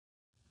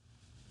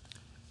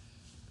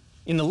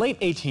In the late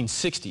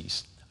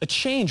 1860s, a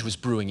change was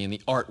brewing in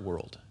the art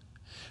world.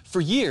 For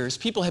years,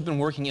 people had been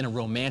working in a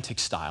romantic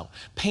style,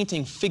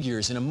 painting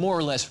figures in a more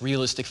or less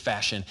realistic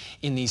fashion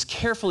in these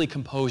carefully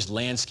composed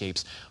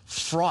landscapes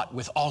fraught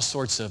with all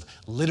sorts of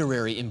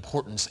literary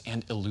importance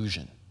and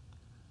illusion.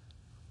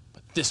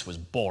 But this was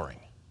boring.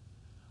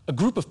 A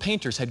group of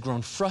painters had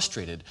grown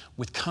frustrated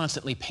with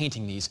constantly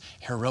painting these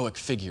heroic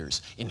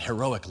figures in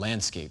heroic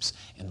landscapes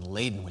and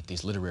laden with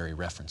these literary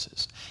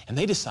references. And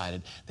they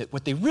decided that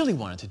what they really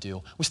wanted to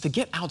do was to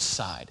get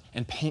outside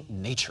and paint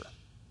nature.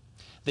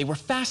 They were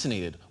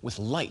fascinated with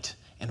light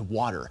and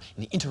water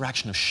and the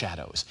interaction of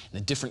shadows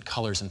and the different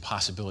colors and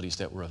possibilities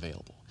that were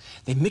available.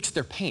 They mixed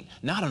their paint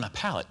not on a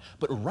palette,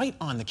 but right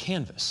on the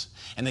canvas.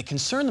 And they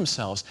concerned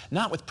themselves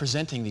not with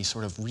presenting these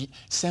sort of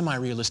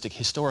semi-realistic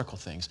historical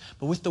things,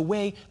 but with the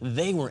way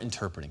they were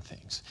interpreting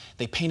things.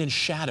 They painted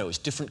shadows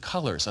different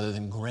colors other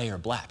than gray or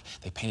black.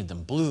 They painted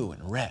them blue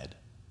and red.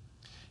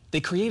 They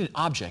created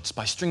objects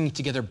by stringing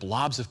together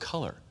blobs of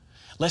color,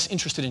 less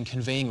interested in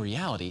conveying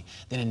reality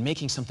than in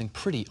making something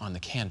pretty on the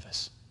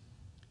canvas.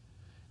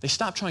 They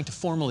stopped trying to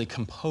formally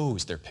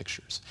compose their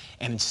pictures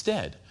and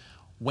instead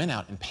went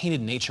out and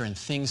painted nature and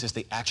things as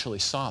they actually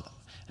saw them.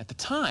 At the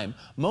time,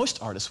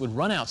 most artists would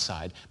run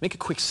outside, make a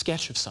quick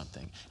sketch of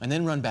something, and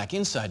then run back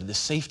inside to the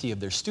safety of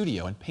their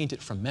studio and paint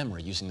it from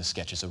memory using the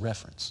sketch as a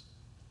reference.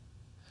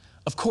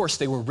 Of course,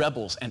 they were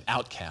rebels and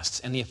outcasts,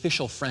 and the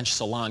official French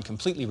salon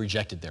completely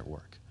rejected their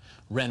work.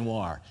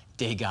 Renoir,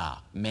 Degas,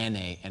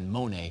 Manet, and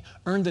Monet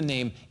earned the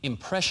name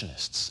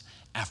Impressionists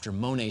after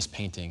Monet's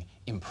painting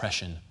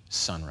Impression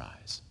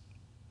Sunrise.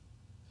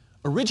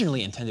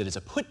 Originally intended as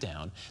a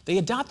put-down, they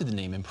adopted the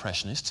name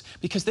Impressionists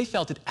because they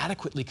felt it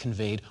adequately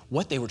conveyed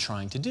what they were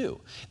trying to do.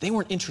 They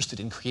weren't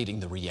interested in creating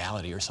the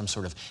reality or some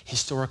sort of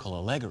historical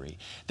allegory.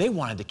 They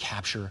wanted to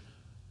capture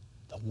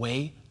the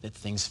way that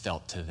things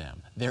felt to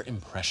them, their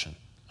impression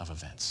of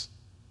events.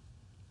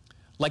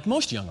 Like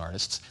most young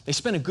artists, they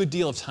spent a good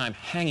deal of time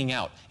hanging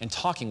out and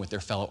talking with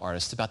their fellow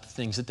artists about the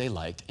things that they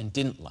liked and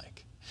didn't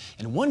like.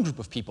 And one group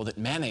of people that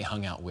Manet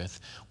hung out with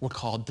were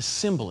called the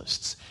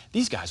Symbolists.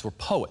 These guys were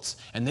poets,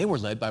 and they were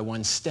led by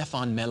one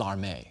Stéphane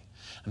Mallarmé.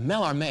 And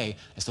Mallarmé,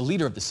 as the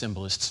leader of the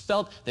Symbolists,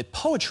 felt that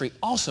poetry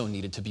also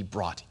needed to be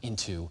brought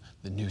into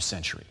the new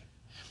century.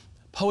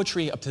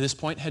 Poetry up to this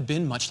point had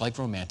been much like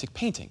romantic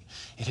painting.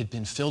 It had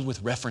been filled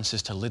with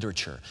references to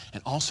literature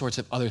and all sorts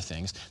of other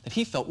things that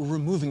he felt were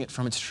removing it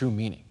from its true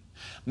meaning.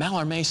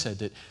 Mallarmé said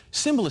that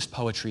symbolist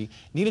poetry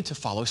needed to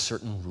follow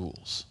certain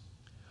rules.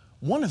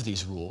 One of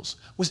these rules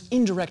was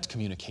indirect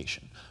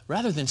communication.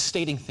 Rather than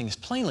stating things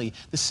plainly,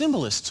 the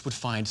symbolists would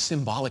find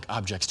symbolic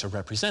objects to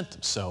represent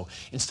them. So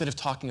instead of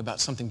talking about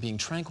something being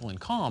tranquil and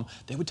calm,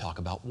 they would talk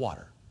about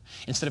water.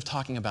 Instead of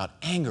talking about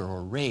anger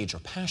or rage or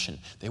passion,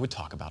 they would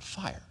talk about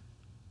fire.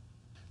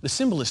 The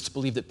symbolists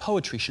believed that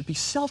poetry should be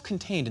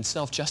self-contained and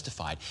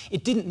self-justified.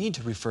 It didn't need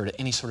to refer to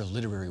any sort of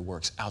literary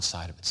works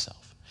outside of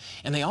itself.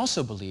 And they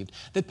also believed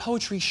that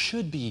poetry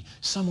should be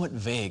somewhat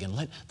vague and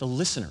let the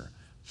listener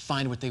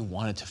find what they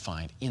wanted to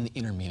find in the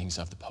inner meanings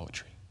of the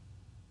poetry.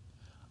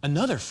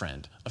 Another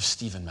friend of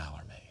Stephen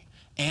Mallarmé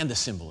and the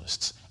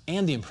Symbolists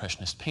and the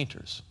Impressionist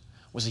painters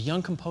was a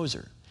young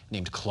composer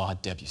named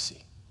Claude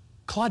Debussy.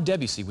 Claude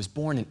Debussy was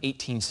born in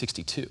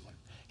 1862.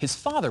 His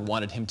father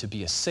wanted him to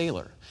be a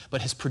sailor,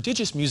 but his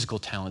prodigious musical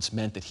talents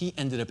meant that he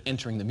ended up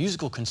entering the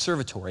musical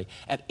conservatory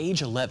at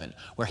age 11,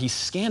 where he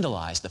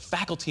scandalized the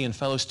faculty and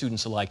fellow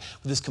students alike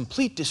with his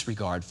complete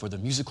disregard for the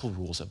musical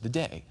rules of the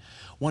day.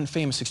 One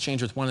famous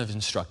exchange with one of his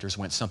instructors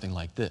went something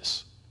like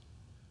this: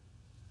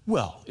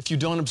 "Well, if you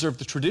don't observe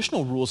the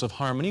traditional rules of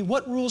harmony,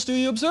 what rules do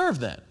you observe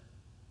then?"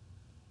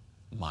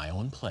 "My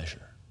own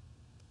pleasure."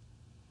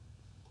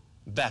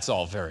 "That's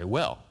all very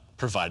well,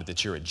 provided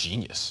that you're a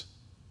genius."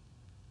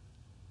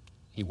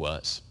 He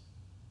was.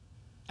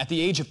 At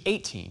the age of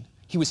 18,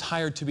 he was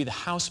hired to be the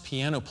house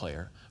piano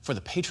player for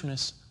the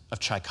patroness of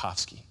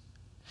Tchaikovsky.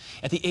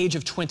 At the age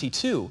of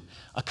 22,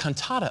 a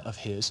cantata of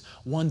his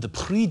won the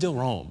Prix de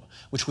Rome,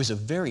 which was a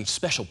very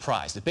special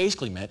prize that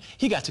basically meant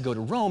he got to go to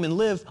Rome and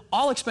live,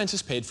 all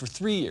expenses paid, for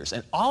 3 years,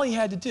 and all he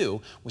had to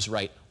do was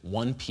write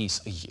one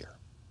piece a year.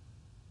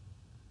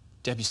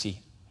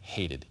 Debussy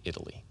hated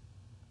Italy.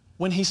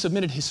 When he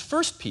submitted his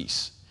first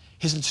piece,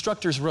 his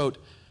instructors wrote,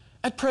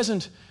 "At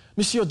present,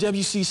 Monsieur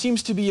Debussy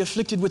seems to be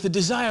afflicted with a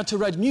desire to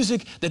write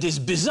music that is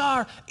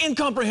bizarre,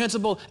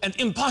 incomprehensible, and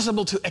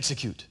impossible to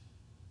execute."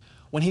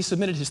 When he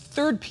submitted his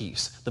third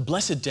piece, The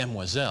Blessed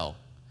Demoiselle,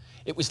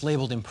 it was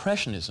labeled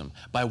Impressionism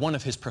by one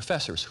of his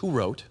professors, who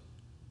wrote,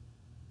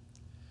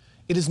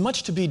 "It is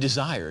much to be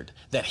desired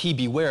that he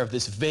beware of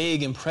this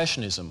vague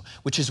impressionism,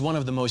 which is one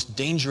of the most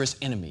dangerous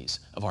enemies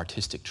of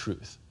artistic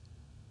truth."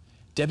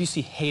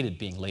 Debussy hated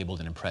being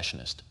labeled an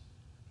impressionist,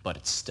 but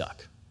it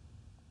stuck.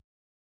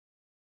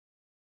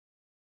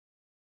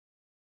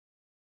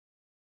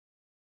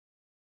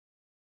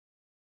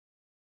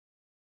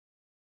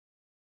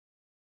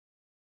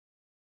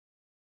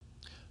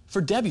 For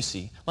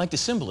Debussy, like the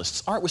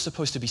Symbolists, art was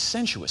supposed to be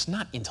sensuous,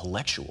 not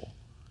intellectual.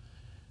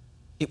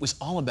 It was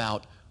all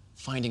about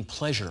finding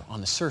pleasure on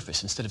the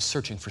surface instead of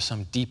searching for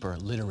some deeper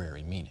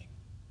literary meaning.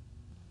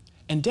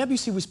 And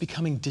Debussy was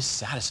becoming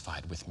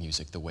dissatisfied with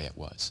music the way it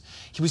was.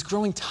 He was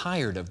growing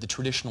tired of the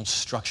traditional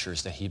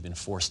structures that he'd been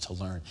forced to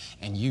learn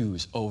and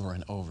use over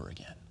and over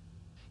again.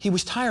 He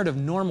was tired of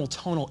normal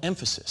tonal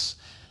emphasis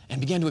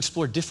and began to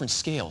explore different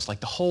scales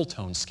like the whole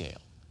tone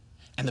scale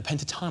and the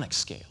pentatonic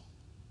scale.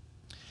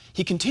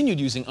 He continued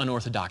using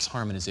unorthodox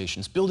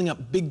harmonizations, building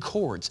up big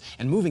chords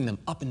and moving them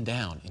up and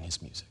down in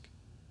his music,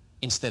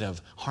 instead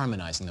of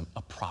harmonizing them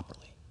up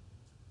properly.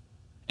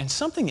 And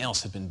something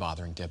else had been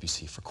bothering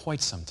Debussy for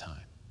quite some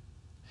time.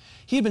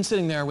 He had been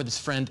sitting there with his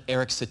friend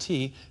Erik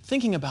Satie,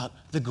 thinking about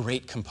the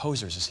great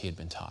composers as he had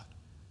been taught: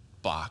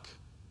 Bach,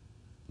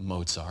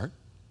 Mozart,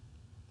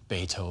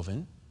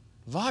 Beethoven,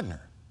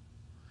 Wagner.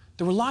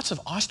 There were lots of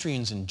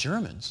Austrians and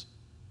Germans,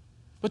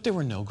 but there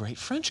were no great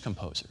French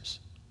composers.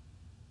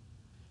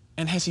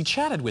 And as he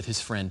chatted with his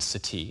friend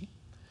Satie,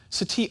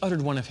 Satie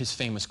uttered one of his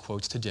famous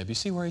quotes to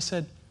Debussy where he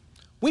said,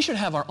 "We should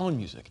have our own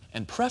music,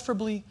 and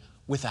preferably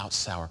without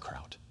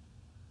sauerkraut."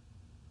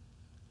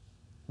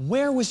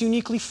 Where was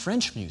uniquely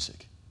French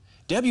music?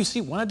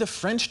 Debussy wanted the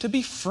French to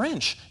be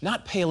French,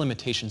 not pale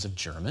imitations of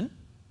German.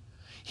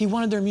 He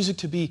wanted their music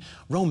to be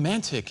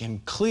romantic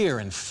and clear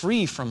and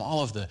free from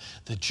all of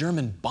the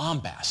German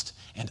bombast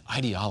and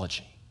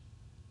ideology.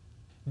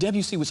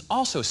 Debussy was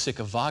also sick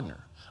of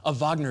Wagner. Of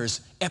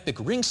Wagner's epic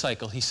ring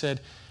cycle, he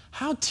said,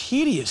 "How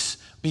tedious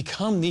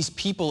become these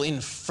people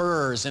in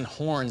furs and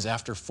horns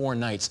after 4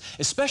 nights,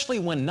 especially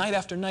when night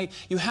after night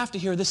you have to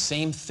hear the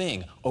same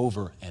thing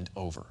over and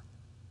over."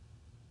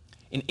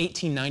 In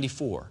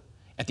 1894,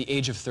 at the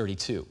age of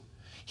 32,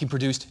 he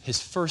produced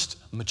his first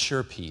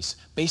mature piece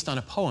based on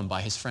a poem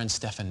by his friend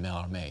Stéphane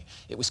Mallarmé.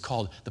 It was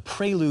called The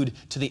Prelude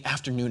to the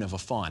Afternoon of a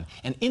Faun.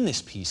 And in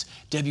this piece,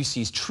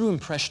 Debussy's true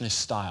impressionist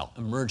style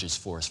emerges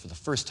for us for the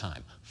first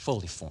time,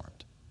 fully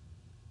formed.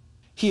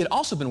 He had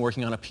also been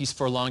working on a piece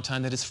for a long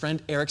time that his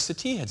friend Erik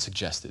Satie had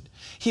suggested.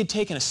 He had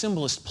taken a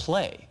symbolist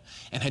play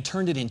and had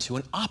turned it into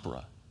an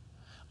opera,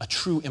 a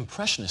true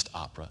impressionist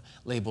opera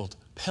labeled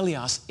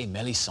Pelléas et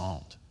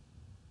Mélisande.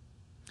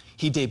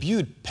 He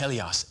debuted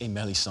Pelléas et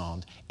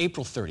Mélisande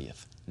April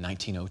 30th,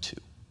 1902.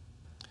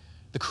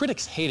 The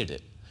critics hated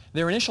it.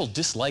 Their initial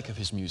dislike of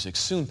his music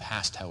soon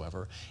passed,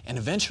 however, and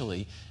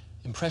eventually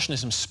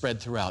Impressionism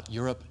spread throughout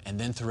Europe and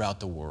then throughout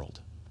the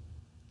world.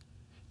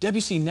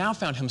 Debussy now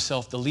found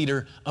himself the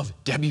leader of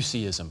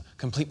Debussyism,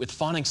 complete with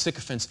fawning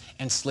sycophants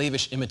and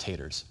slavish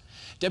imitators.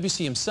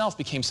 Debussy himself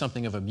became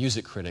something of a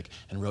music critic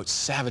and wrote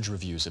savage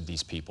reviews of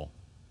these people.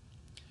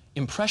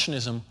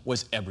 Impressionism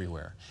was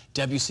everywhere.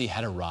 Debussy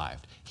had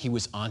arrived. He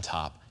was on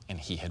top, and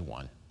he had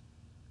won.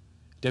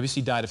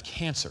 Debussy died of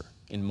cancer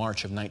in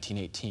March of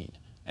 1918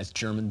 as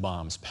German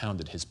bombs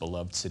pounded his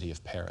beloved city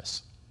of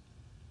Paris.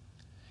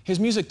 His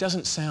music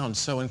doesn't sound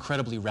so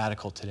incredibly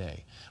radical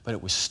today, but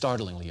it was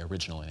startlingly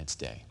original in its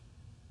day.